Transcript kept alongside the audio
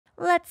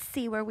let's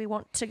see where we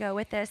want to go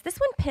with this. This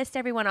one pissed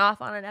everyone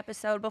off on an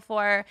episode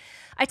before.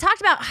 I talked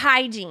about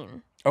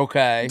hygiene.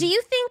 Okay. Do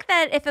you think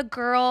that if a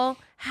girl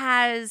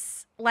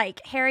has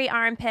like hairy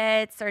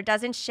armpits or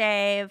doesn't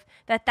shave,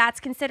 that that's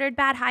considered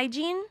bad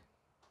hygiene?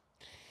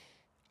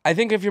 I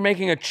think if you're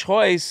making a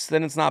choice,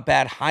 then it's not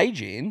bad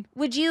hygiene.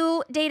 Would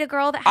you date a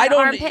girl that had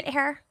armpit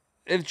hair?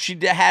 If she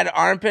had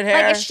armpit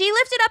hair? Like if she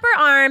lifted up her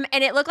arm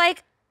and it looked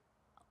like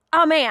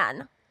a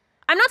man.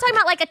 I'm not talking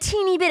about like a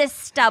teeny bit of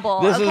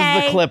stubble, This okay?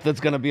 is the clip that's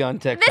going to be on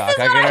TikTok.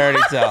 I can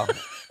already tell.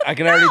 I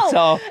can already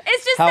tell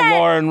it's just how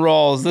Lauren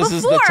rolls. This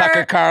is the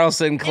Tucker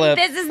Carlson clip.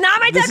 This is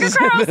not my Tucker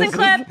Carlson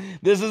clip.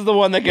 This is the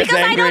one that gets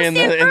angry in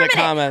the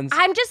comments.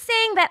 I'm just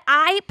saying that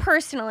I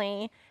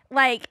personally,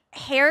 like,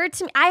 hair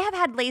to me, I have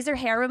had laser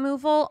hair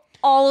removal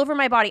all over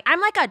my body.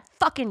 I'm like a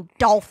fucking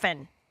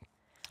dolphin.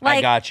 Like,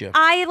 I got you.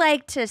 I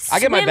like to swim I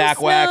get my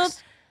back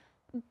waxed.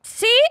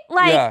 See?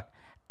 Like,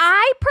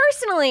 I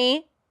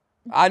personally...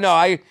 I know.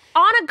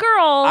 On a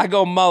girl... I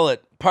go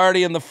mullet.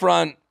 Party in the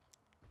front,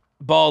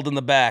 bald in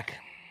the back.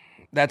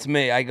 That's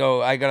me. I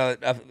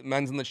got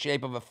mine's in the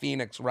shape of a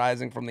phoenix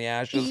rising from the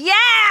ashes.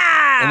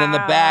 Yeah! And then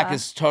the back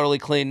is totally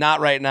clean. Not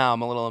right now.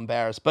 I'm a little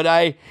embarrassed. But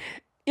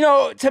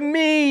to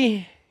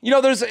me,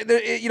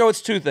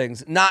 it's two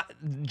things.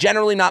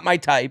 Generally not my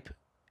type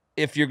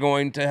if you're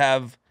going to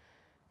have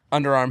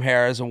underarm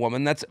hair as a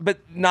woman. But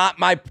not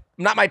my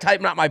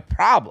type, not my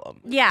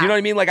problem. Yeah. Do you know what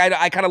I mean? Like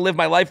I kind of live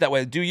my life that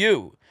way. Do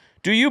you?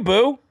 Do you,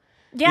 boo?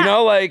 Yeah. You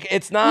know, like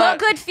it's not look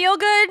good, feel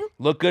good.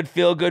 Look good,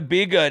 feel good,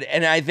 be good.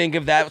 And I think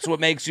if that's what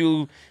makes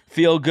you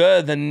feel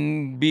good,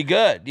 then be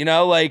good. You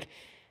know, like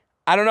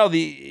I don't know,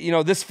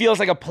 this feels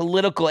like a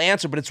political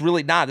answer, but it's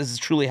really not. This is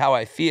truly how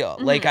I feel.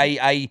 Mm-hmm.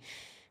 Like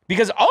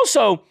because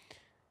also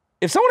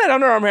if someone had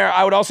underarm hair,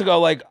 I would also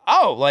go like,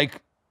 oh,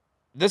 like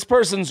this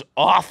person's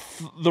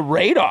off the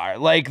radar.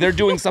 Like they're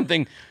doing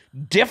something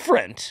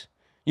different.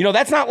 You know,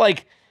 that's not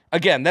like,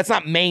 again, that's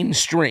not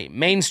mainstream.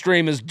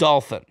 Mainstream is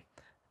dolphin.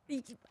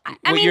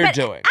 What you're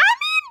doing.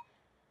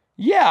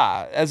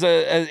 Yeah,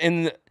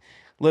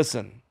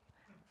 listen,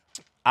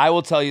 I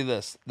will tell you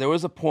this. There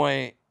was a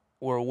point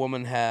where a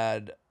woman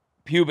had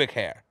pubic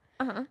hair,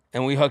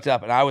 and we hooked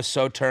up, and I was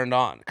so turned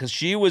on because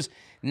she was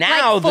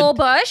now like full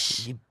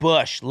bush.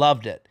 Bush,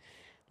 loved it,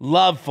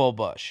 love full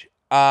bush.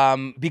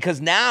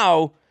 Because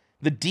now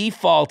the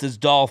default is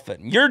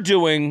dolphin. You're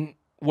doing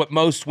what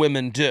most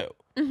women do,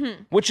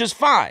 which is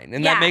fine,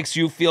 and that makes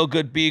you feel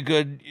good, be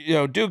good,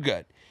 do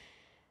good.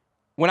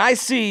 When I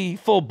see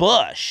full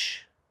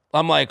bush,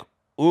 I'm like,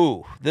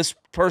 ooh, this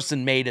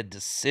person made a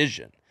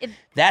decision.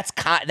 That's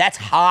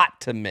hot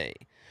to me.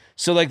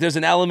 So like there's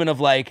an element of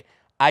like,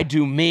 I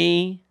do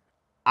me.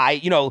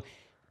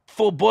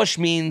 Full bush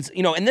means,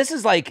 and this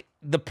is like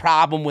the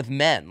problem with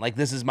men. Like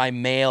this is my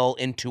male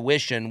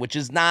intuition, which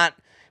is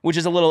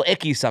a little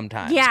icky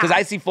sometimes. Yeah. Because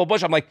I see full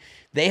bush, I'm like,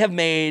 they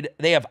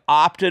have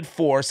opted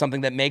for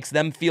something that makes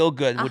them feel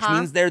good, which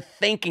means they're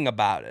thinking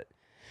about it.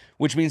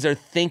 Which means they're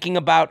thinking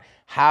about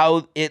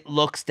how it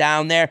looks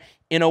down there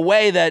in a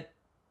way that,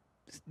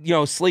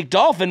 sleek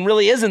dolphin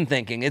really isn't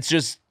thinking. It's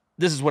just,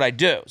 this is what I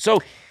do. So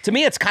to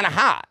me, it's kind of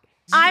hot.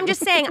 I'm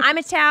just saying, I'm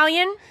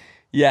Italian.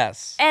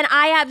 Yes. And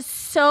I have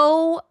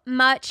so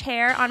much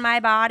hair on my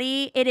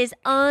body. It is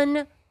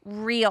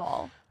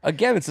unreal.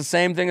 Again, it's the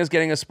same thing as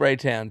getting a spray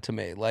tan to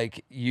me.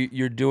 Like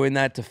you're doing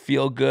that to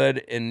feel good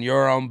in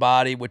your own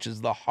body, which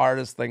is the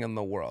hardest thing in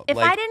the world. If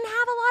I didn't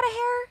have a lot of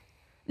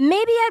hair,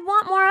 maybe I'd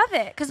want more of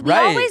it because we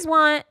always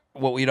want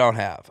what we don't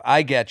have.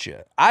 I get you.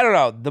 I don't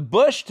know. The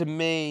bush to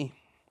me,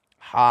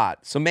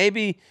 hot. So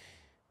maybe,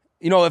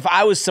 if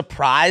I was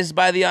surprised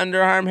by the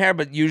underarm hair,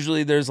 but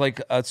usually there's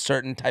like a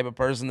certain type of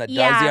person that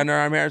does the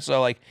underarm hair. So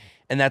like,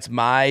 and that's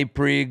my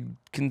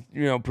pre-existing,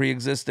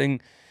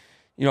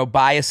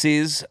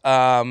 biases.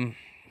 I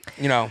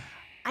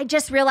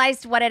just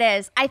realized what it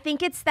is. I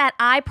think it's that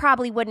I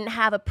probably wouldn't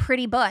have a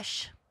pretty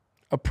bush.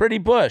 A pretty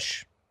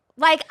bush.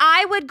 Like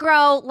I would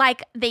grow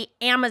like the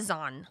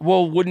Amazon.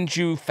 Well, wouldn't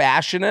you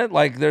fashion it?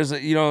 Like there's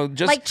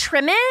just like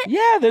trim it?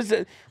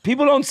 Yeah,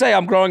 people don't say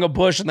I'm growing a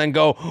bush and then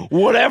go,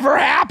 whatever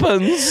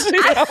happens.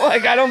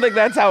 Like I don't think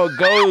that's how it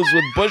goes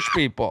with bush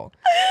people.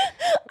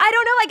 I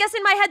don't know. I guess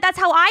in my head that's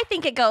how I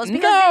think it goes.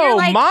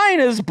 Because mine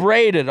is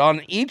braided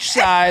on each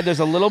side. There's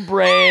a little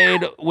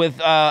braid with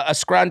a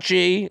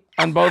scrunchie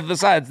on both of the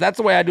sides. That's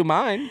the way I do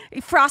mine.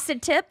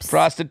 Frosted tips.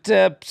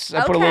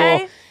 I put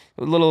a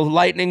little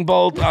lightning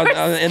bolt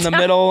in the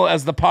middle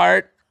as the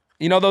part.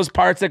 You know those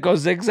parts that go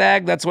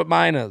zigzag? That's what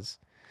mine is.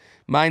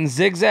 Mine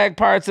zigzag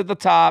parts at the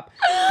top,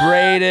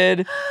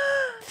 braided,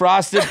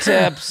 frosted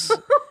tips,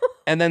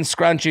 and then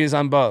scrunchies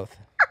on both.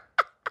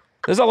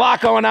 There's a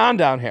lot going on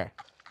down here.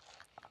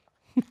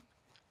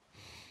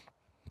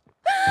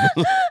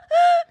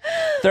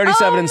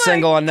 37 and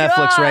Single on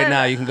Netflix right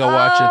now. You can go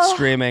watch it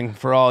streaming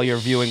for all your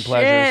viewing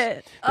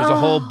pleasures. There's a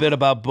whole bit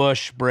about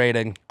bush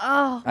braiding.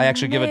 I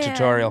actually give a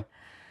tutorial.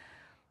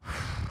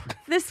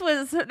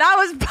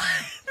 that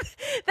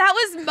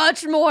was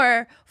much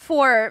more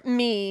for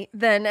me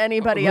than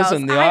anybody else.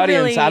 Listen, the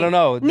audience, really I don't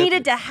know.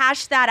 Needed to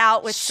hash that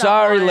out with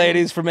Sorry, someone.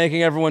 ladies, for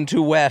making everyone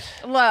too wet.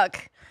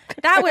 Look,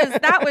 that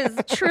was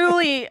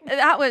truly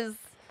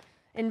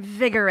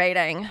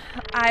invigorating.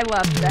 I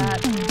loved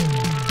that.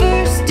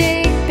 First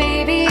date,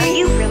 baby. Are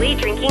you really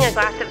drinking a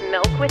glass of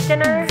milk with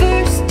dinner?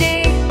 First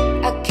date,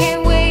 I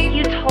can't wait.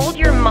 You told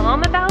your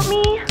mom about me?